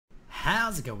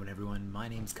How's it going, everyone? My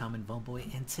name's Common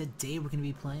Vomboy, and today we're going to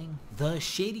be playing The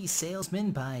Shady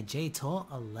Salesman by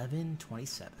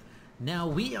JTOL1127. Now,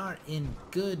 we are in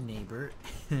Good Neighbor,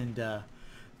 and the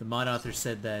mod author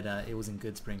said that it was in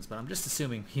Good Springs, but I'm just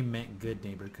assuming he meant Good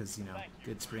Neighbor because, you know,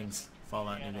 Good Springs,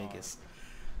 Fallout, New Vegas.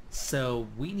 So,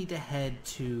 we need to head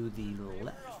to the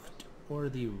left or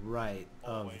the right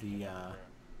of the,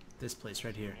 this place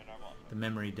right here, the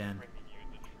Memory Den.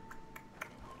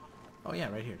 Oh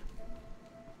yeah, right here.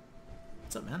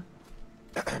 What's up, man?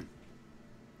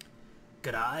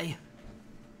 G'day.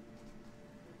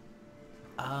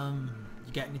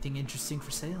 You got anything interesting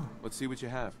for sale? Let's see what you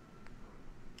have.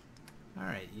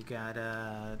 Alright, you got,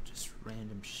 just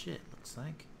random shit, looks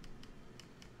like.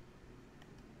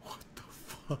 What the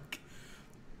fuck?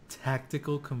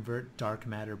 Tactical Convert Dark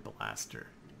Matter Blaster.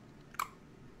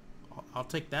 I'll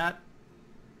take that.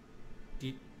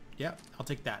 Yeah, I'll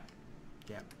take that.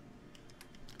 Yeah.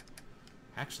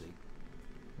 Actually,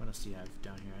 what else do you have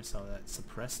down here? I saw that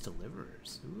Suppressed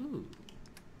Deliverers. Ooh.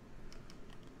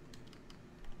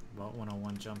 Vault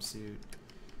 101 jumpsuit.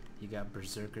 You got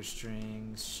Berserker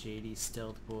strings, Shady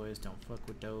Stealth Boys. Don't fuck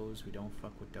with those. We don't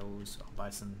fuck with those. I'll buy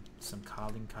some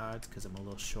calling cards because I'm a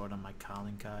little short on my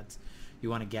calling cards. You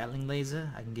want a Gatling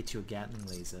laser? I can get you a Gatling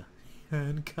laser.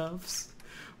 Handcuffs?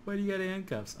 Why do you got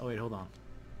handcuffs? Oh wait, hold on.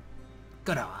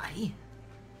 Good eye.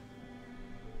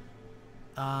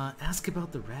 Ask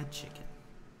about the rad chicken.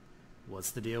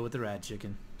 What's the deal with the rad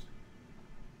chicken?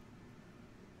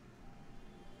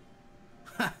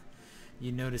 Ha!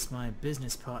 You noticed my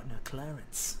business partner,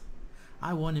 Clarence.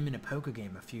 I won him in a poker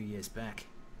game a few years back.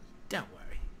 Don't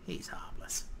worry, he's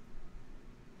harmless.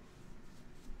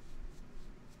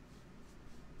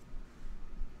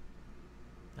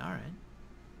 Alright.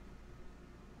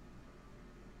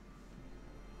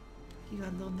 You got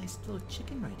a little nice little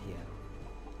chicken right here.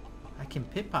 I can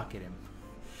pickpocket him.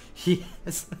 He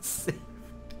has a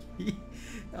safety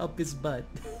up his butt.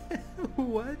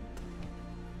 What?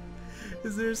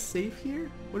 Is there a safe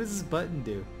here? What does this button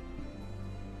do?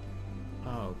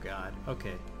 Oh god.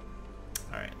 Okay.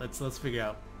 Alright, let's figure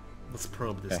out. Let's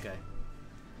probe this guy.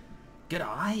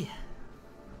 G'day.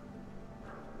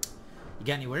 You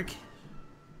got any work?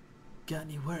 Got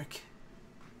any work?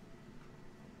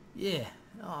 Yeah.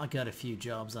 Oh, I got a few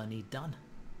jobs I need done.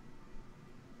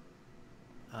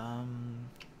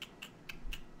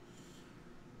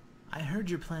 I heard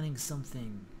you're planning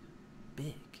something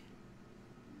big.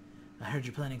 I heard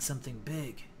you're planning something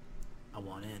big. I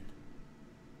want in.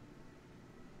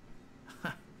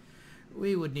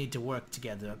 We would need to work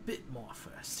together a bit more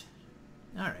first.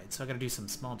 Alright, so I gotta do some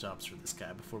small jobs for this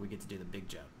guy before we get to do the big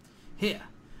job. Here,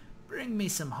 bring me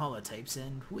some holotapes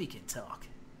and we can talk.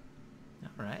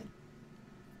 Alright.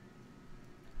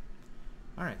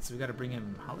 Alright, so we gotta bring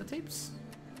him holotapes?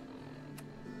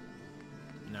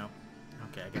 No.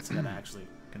 Okay, I guess I gotta actually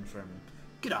confirm him.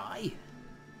 G'day!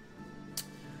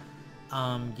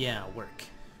 Yeah, work.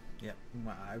 Yep,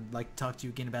 I'd like to talk to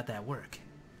you again about that work.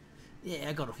 Yeah,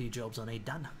 I got a few jobs I need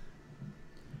done.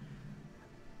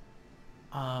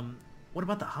 What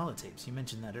about the holotapes? You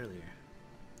mentioned that earlier.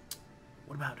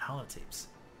 What about holotapes?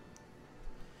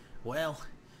 Well,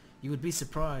 you would be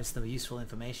surprised the useful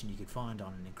information you could find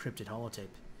on an encrypted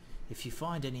holotape. If you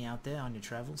find any out there on your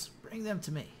travels, bring them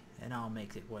to me, and I'll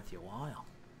make it worth your while.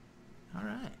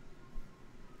 Alright.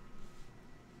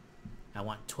 I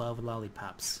want 12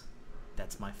 lollipops.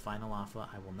 That's my final offer.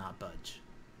 I will not budge.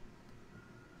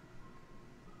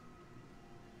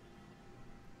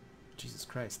 Jesus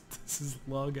Christ. This is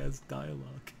long-ass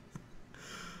dialogue.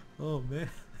 Oh, man.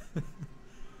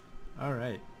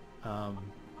 Alright.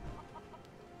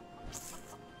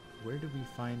 Where do we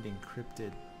find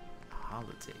encrypted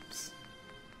holotapes?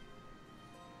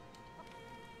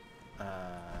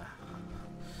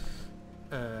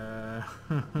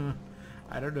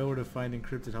 I don't know where to find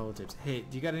encrypted holotapes. Hey,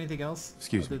 do you got anything else?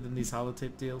 Excuse me. Other than these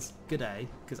holotape deals? G'day,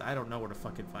 because I don't know where to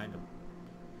fucking find them.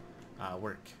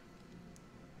 Work.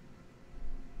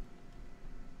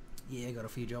 Yeah, I got a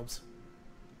few jobs.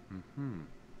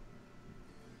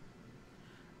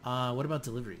 What about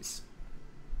deliveries?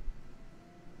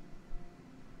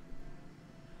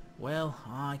 Well,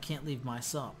 I can't leave my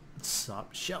shop,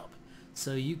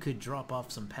 so you could drop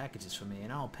off some packages for me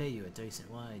and I'll pay you a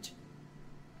decent wage.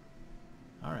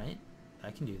 Alright, I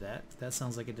can do that. That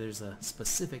sounds like there's a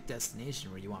specific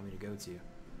destination where you want me to go to.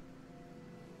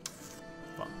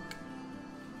 Fuck.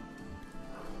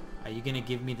 Are you gonna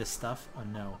give me the stuff or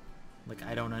no? Like,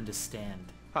 I don't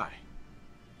understand. Hi.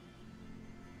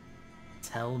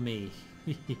 Tell me.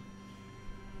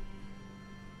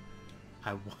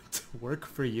 I want to work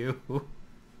for you.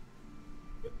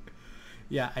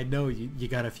 Yeah, I know you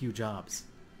got a few jobs.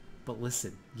 But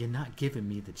listen, you're not giving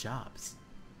me the jobs.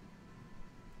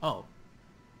 Oh.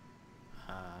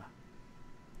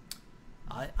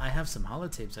 I have some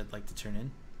holotapes I'd like to turn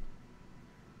in.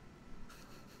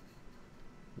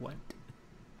 What?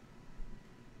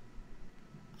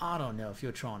 I don't know if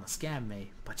you're trying to scam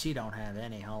me, but you don't have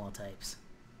any holotapes.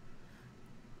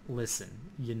 Listen,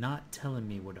 you're not telling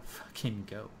me where to fucking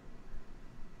go.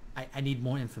 I need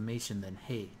more information than,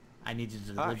 hey, I need you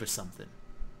to deliver something.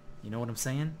 You know what I'm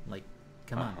saying? Like,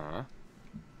 come on.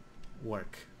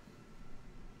 Work.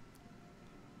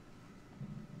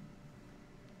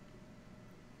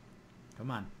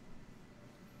 Come on.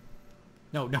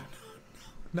 No, no, no, no,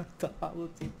 not the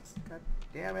holotapes. God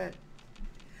damn it.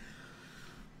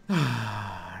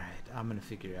 Alright, I'm gonna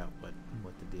figure out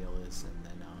what the deal is and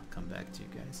then I'll come back to you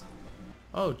guys.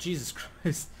 Oh, Jesus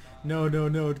Christ. No, no,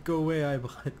 no, go away,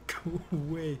 iBot. Go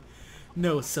away.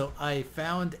 No, so I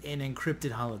found an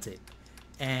encrypted holotape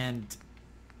and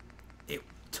it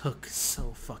took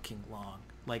so fucking long.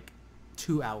 Like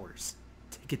 2 hours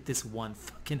to get this one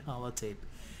fucking holotape.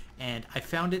 And I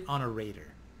found it on a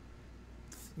raider.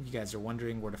 You guys are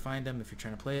wondering where to find them if you're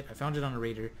trying to play it. I found it on a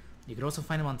raider. You could also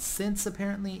find them on synths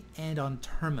apparently and on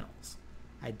terminals.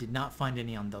 I did not find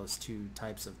any on those two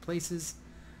types of places,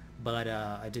 but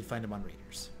I did find them on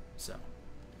raiders. So,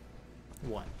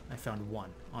 I found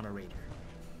one on a raider.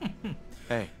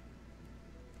 Hey.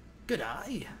 Good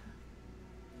eye.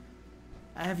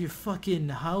 I have your fucking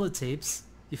holotapes,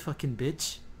 you fucking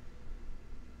bitch.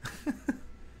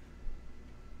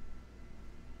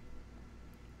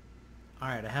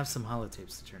 Alright, I have some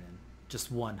holotapes to turn in.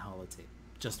 Just one holotape.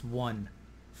 Just one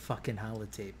fucking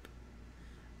holotape.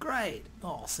 Great!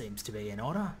 All seems to be in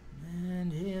order.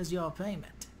 And here's your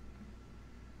payment.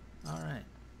 Alright.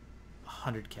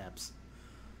 100 caps.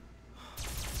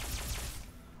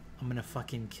 I'm gonna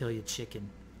fucking kill your chicken.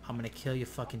 I'm gonna kill your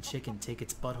fucking chicken, take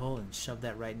its butthole, and shove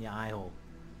that right in your eye hole.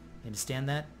 You understand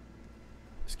that?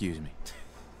 Excuse me.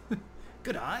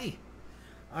 Good eye.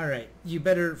 Alright, you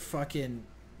better fucking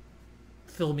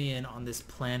fill me in on this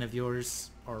plan of yours,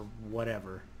 or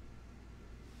whatever.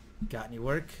 Got any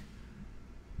work?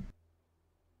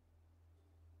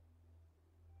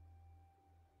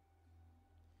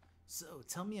 So,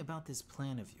 tell me about this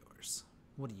plan of yours.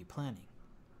 What are you planning?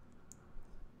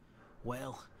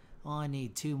 Well, I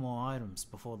need 2 more items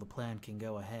before the plan can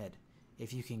go ahead.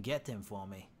 If you can get them for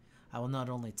me, I will not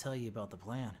only tell you about the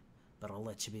plan, but I'll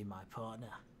let you be my partner.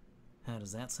 How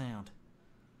does that sound?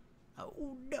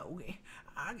 Oh no,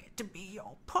 I get to be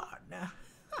your partner.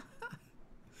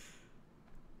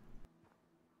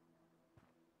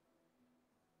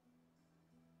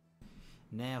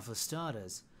 Now for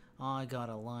starters, I got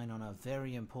a line on a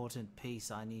very important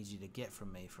piece I need you to get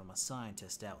from me from a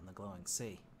scientist out in the glowing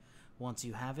sea. Once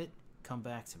you have it, come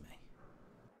back to me.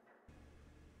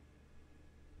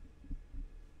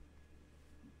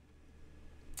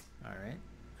 Alright.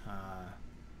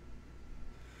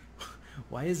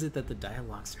 Why is it that the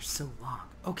dialogues are so long?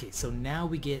 Okay, so now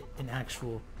we get an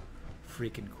actual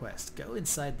freaking quest. Go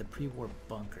inside the pre-war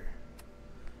bunker.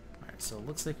 Alright, so it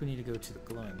looks like we need to go to the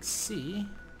glowing sea.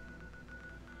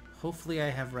 Hopefully I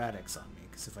have Radix on me,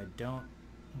 because if I don't,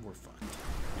 we're fucked.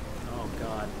 Oh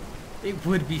god. It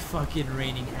would be fucking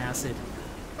raining acid.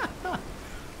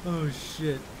 Oh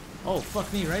shit. Oh,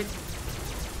 fuck me, right?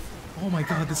 Oh my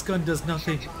god, this gun does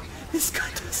nothing. This gun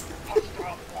does nothing.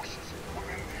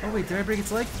 Oh wait, did I break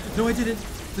its leg? No, I didn't.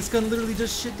 This gun literally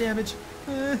does shit damage.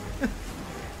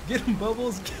 Get him,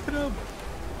 Bubbles. Get him.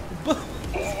 Bubbles,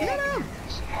 get him.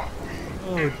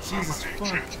 Oh, Jesus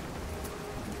fuck.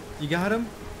 You got him?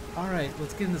 Alright,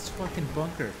 let's get in this fucking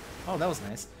bunker. Oh, that was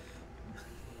nice.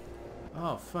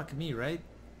 Oh, fuck me, right?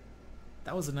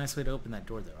 That was a nice way to open that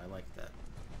door, though. I like that.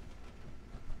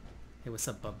 Hey, what's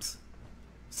up, Bubs?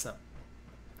 What's up?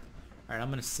 Alright,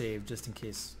 I'm gonna save just in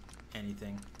case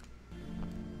anything.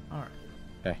 Alright.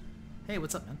 Hey. Hey,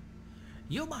 what's up, man?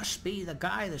 You must be the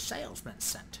guy the salesman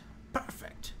sent.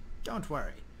 Perfect. Don't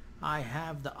worry. I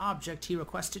have the object he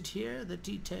requested here, the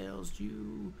details.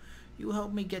 You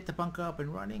help me get the bunker up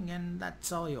and running, and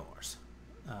that's all yours.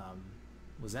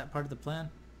 Was that part of the plan?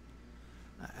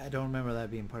 I don't remember that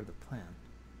being part of the plan.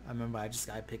 I remember I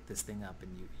picked this thing up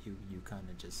and you kind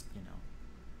of just, you know,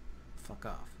 fuck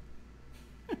off.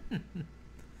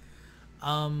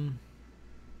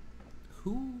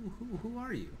 Who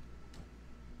are you?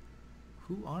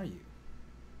 Who are you?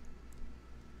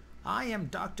 I am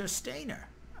Dr. Stainer.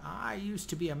 I used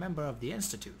to be a member of the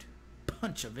Institute.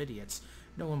 Bunch of idiots.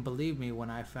 No one believed me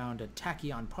when I found a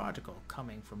tachyon particle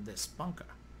coming from this bunker.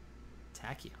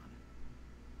 Tachyon?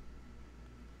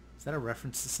 Is that a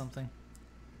reference to something?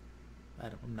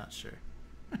 I'm not sure.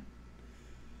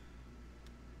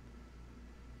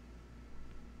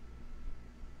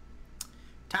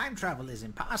 Time travel is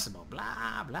impossible,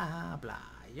 blah, blah, blah.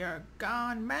 You're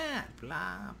gone mad,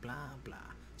 blah, blah, blah.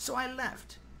 So I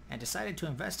left and decided to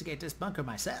investigate this bunker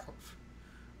myself.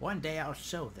 One day I'll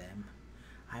show them.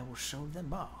 I will show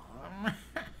them all.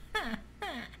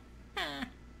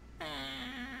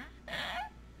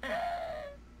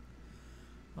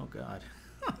 Oh God.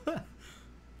 Are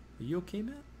you okay,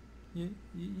 man?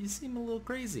 You seem a little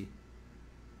crazy.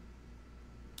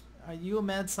 Are you a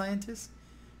mad scientist?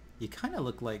 You kind of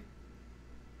look like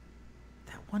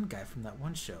that one guy from that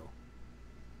one show.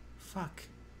 Fuck.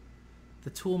 The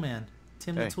Tool Man.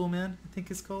 Tim Hey. the Tool Man, I think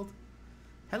it's called.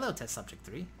 Hello, test subject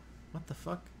 3. What the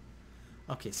fuck?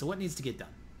 Okay, so what needs to get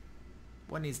done?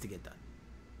 What needs to get done?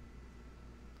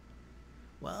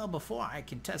 Well, before I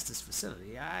can test this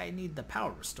facility, I need the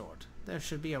power restored. There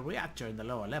should be a reactor in the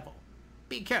lower level.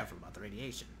 Be careful about the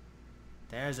radiation.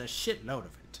 There's a shitload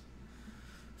of it.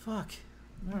 Fuck.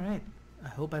 Alright. I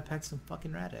hope I packed some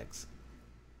fucking rat eggs.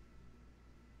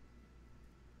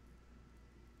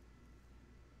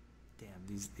 Damn,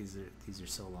 these are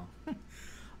so long.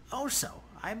 Also,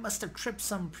 I must have tripped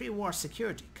some pre-war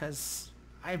security, cause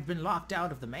I've been locked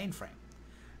out of the mainframe.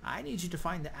 I need you to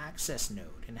find the access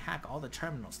node and hack all the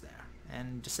terminals there,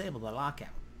 and disable the lockout.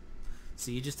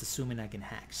 So you're just assuming I can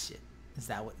hack shit. Is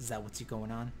that what's going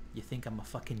on? You think I'm a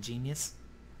fucking genius?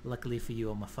 Luckily for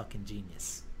you, I'm a fucking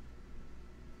genius.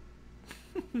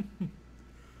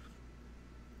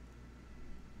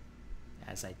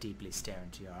 As I deeply stare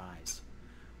into your eyes.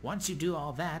 Once you do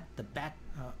all that,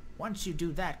 once you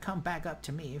do that, come back up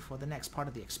to me for the next part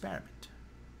of the experiment.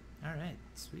 Alright,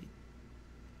 sweet.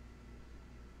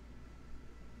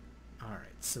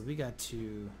 Alright, so we got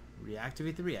to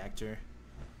reactivate the reactor,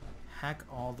 hack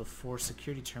all the 4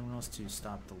 security terminals to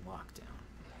stop the lockdown.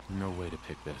 No way to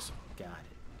pick this. Got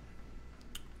it.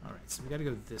 Alright, so we gotta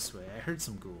go this way. I heard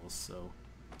some ghouls, so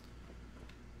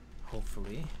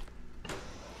hopefully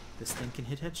this thing can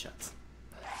hit headshots.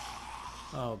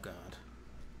 Oh God.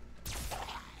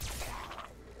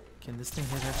 Can this thing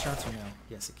hit headshots or no?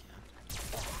 Yes, it can.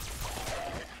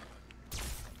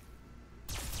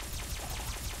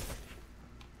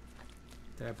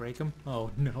 Did I break him?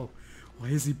 Oh no. Why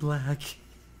is he black?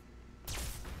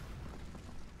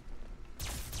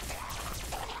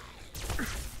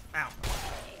 Ow.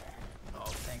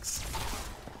 Oh, thanks.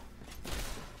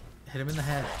 Hit him in the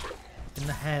head. In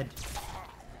the head.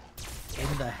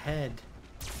 In the head.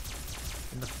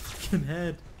 In the fucking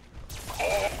head.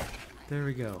 There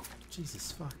we go.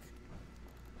 Jesus fuck.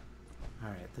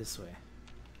 Alright, this way.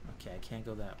 Okay, I can't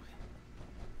go that way.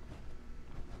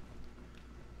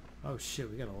 Oh shit,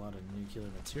 we got a lot of nuclear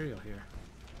material here.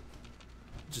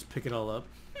 Just pick it all up.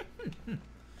 Hey,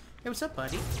 what's up,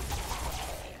 buddy?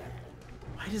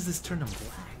 Why does this turn them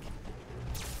black?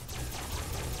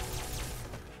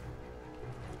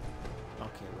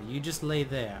 Okay, well you just lay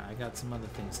there. I got some other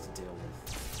things to deal with.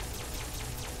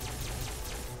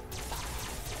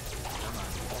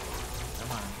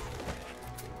 Come on.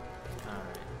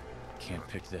 Alright. Can't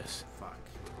pick this. Fuck.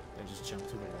 I just jumped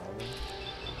through the wall there.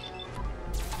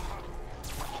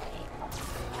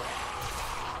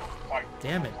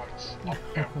 Damn it. No.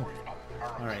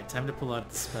 Alright, time to pull out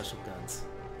the special guns.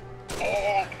 All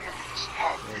enemies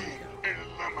have been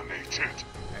eliminated.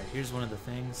 Alright, here's one of the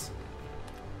things.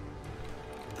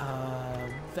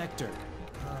 Vector.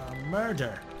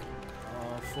 Murder.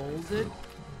 Folded.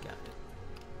 Got it.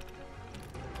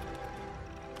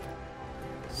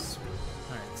 Sweet.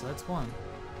 Alright, so that's one.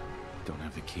 Don't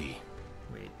have the key.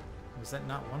 Wait, was that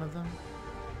not one of them?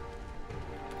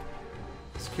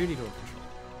 Security door control.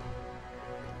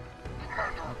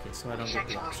 Okay, so I don't get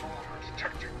the option.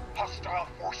 Detecting hostile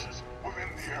forces within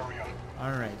the area.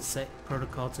 Alright, set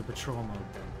protocol to patrol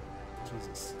mode then.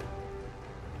 Jesus.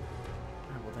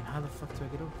 Alright, well then how the fuck do I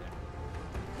get over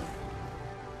there?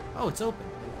 Oh, it's open.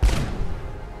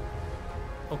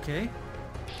 Okay.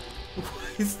 Why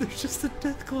is there just a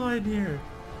death claw in here?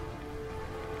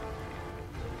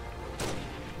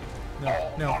 No,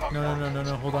 hold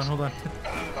on.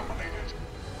 Eliminated.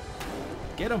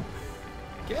 Get him!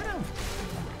 Get him!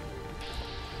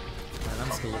 Alright, I'm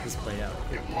just gonna let this play out.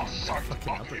 You lost sight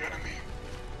Fucking of the uppercut. enemy.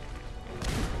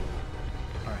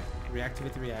 Alright,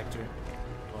 reactivate the reactor.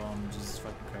 Jesus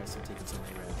fucking Christ, I'm taking so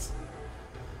many reds.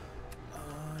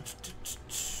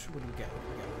 What do we got?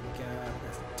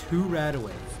 That's 2 rad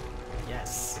away.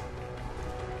 Yes.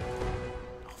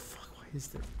 Oh fuck, why is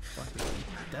there fucking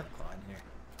death claw in here?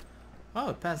 Oh,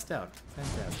 it passed out.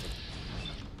 Fantastic.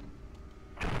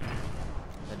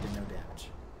 That did no damage.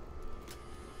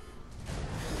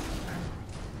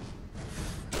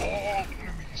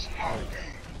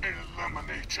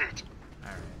 Completed.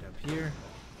 Alright, up here.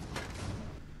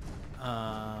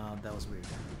 That was weird.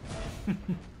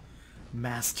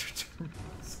 Master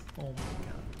terminals. Oh my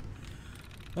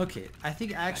god. Okay, I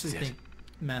actually think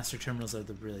master terminals are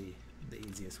the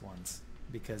easiest ones,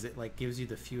 because it like gives you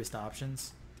the fewest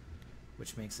options,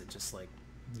 which makes it just like,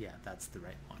 yeah, that's the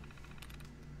right one.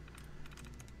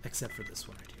 Except for this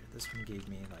one right here. This one gave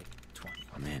me like 20.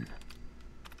 I'm in.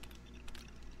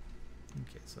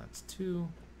 Okay, so that's 2.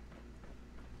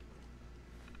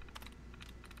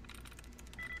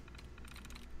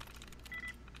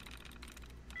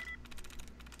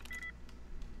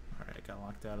 Alright, I got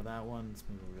locked out of that one. Let's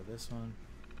move over to this one.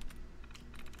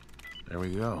 There we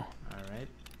go. Alright.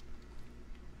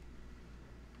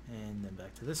 And then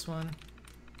back to this one.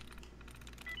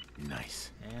 Nice.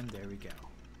 And there we go.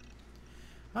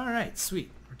 Alright,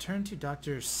 sweet. Return to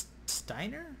Dr.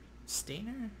 Steiner?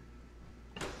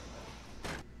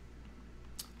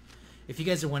 If you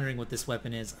guys are wondering what this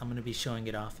weapon is, I'm going to be showing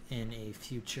it off in a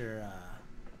future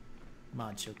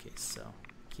mod showcase, so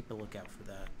keep a lookout for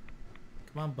that.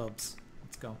 Come on, Bubs.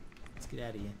 Let's go. Let's get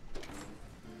out of here.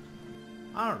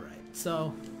 Alright,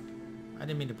 so I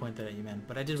didn't mean to point that at you, man,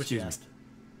 but I did what you asked.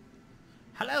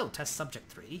 Hello, test subject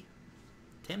 3.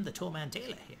 Tim the Toolman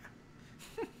Taylor here.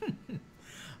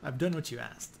 I've done what you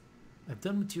asked. I've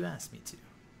done what you asked me to.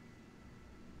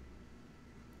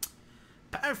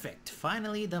 Perfect!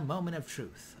 Finally, the moment of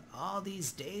truth. All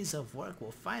these days of work will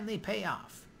finally pay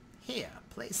off. Here,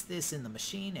 place this in the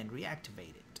machine and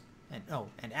reactivate it.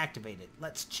 And activate it.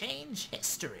 Let's change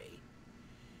history.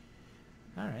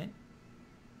 Alright.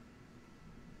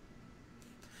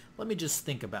 Let me just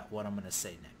think about what I'm going to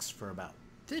say next for about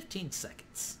 15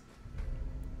 seconds.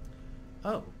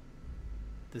 Oh.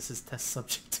 This is test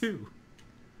subject 2.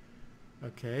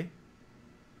 Okay.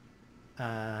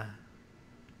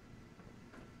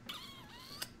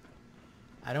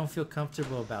 I don't feel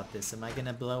comfortable about this. Am I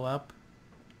gonna blow up?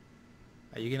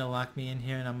 Are you gonna lock me in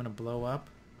here and I'm gonna blow up?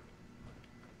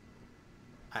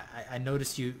 I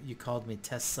noticed you called me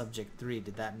test subject 3.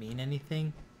 Did that mean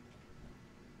anything?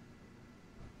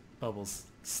 Bubbles,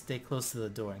 stay close to the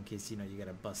door in case, you know, you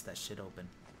gotta bust that shit open.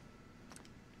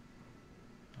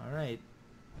 Alright.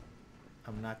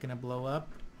 I'm not gonna blow up?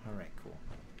 Alright, cool.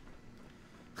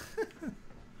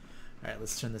 Alright,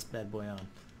 let's turn this bad boy on.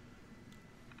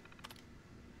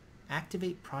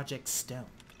 Activate Project Stone.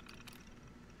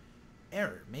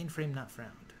 Error. Mainframe not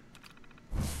found.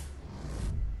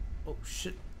 Oh,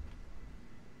 shit.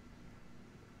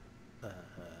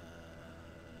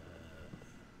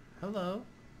 Hello?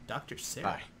 Dr. Sarah.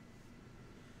 Hi.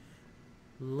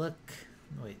 Look.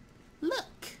 Wait.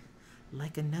 Look!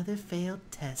 Like another failed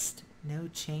test. No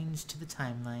change to the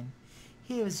timeline.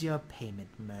 Here's your payment,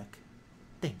 Merc.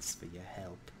 Thanks for your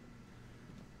help.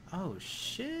 Oh,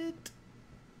 shit.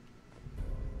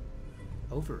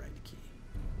 Override key.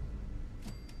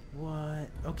 What?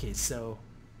 Okay, so...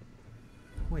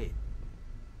 Wait.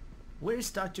 Where's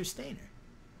Dr. Stainer?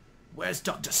 Where's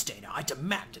Dr. Stainer? I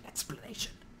demand an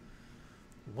explanation.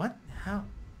 What? How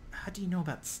do you know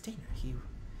about Stainer? He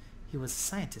was a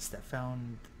scientist that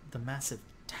found the massive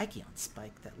tachyon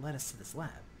spike that led us to this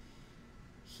lab.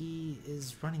 He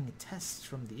is running a test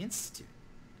from the Institute.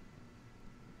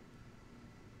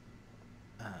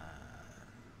 The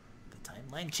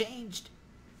timeline changed.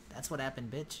 That's what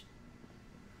happened, bitch.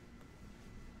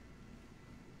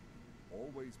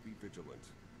 Always be vigilant.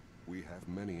 We have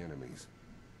many enemies.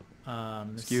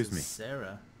 Excuse me.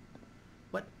 Sarah,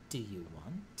 what do you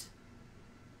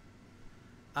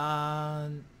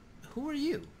want? Who are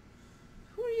you?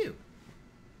 Who are you?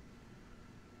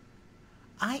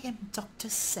 I am Dr.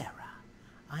 Sarah.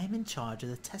 I am in charge of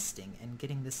the testing and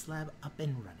getting this lab up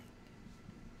and running.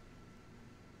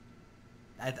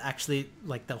 I actually,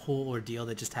 like, the whole ordeal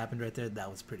that just happened right there, that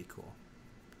was pretty cool.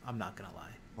 I'm not gonna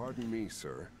lie. Pardon me,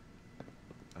 sir.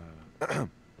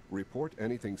 Report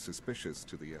anything suspicious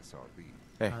to the SRB.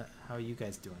 Hey. How are you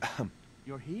guys doing?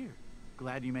 You're here.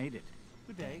 Glad you made it.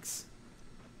 Good day. Thanks.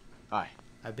 Hi.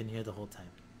 I've been here the whole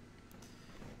time.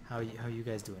 How you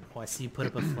guys doing? Oh, I see you put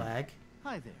up a flag.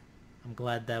 Hi there. I'm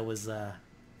glad that was on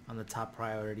the top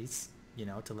priorities, you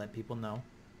know, to let people know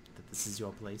that this is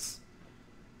your place.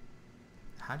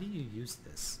 How do you use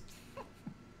this?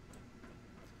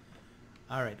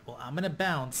 Alright, well, I'm gonna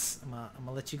bounce. I'm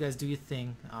gonna let you guys do your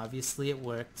thing. Obviously it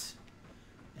worked.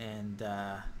 And,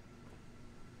 yeah.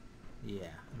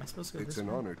 Am I supposed to go It's this an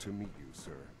way? honor to meet you,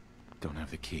 sir. Don't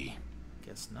have the key.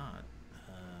 Guess not.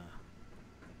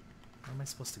 Where am I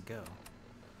supposed to go?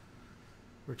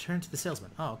 Return to the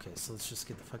salesman. Oh, okay, so let's just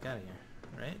get the fuck out of here,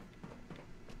 right?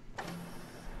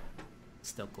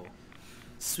 Still cool.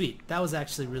 Sweet. That was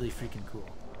actually really freaking cool.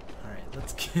 Alright,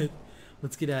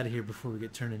 let's get out of here before we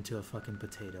get turned into a fucking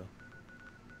potato.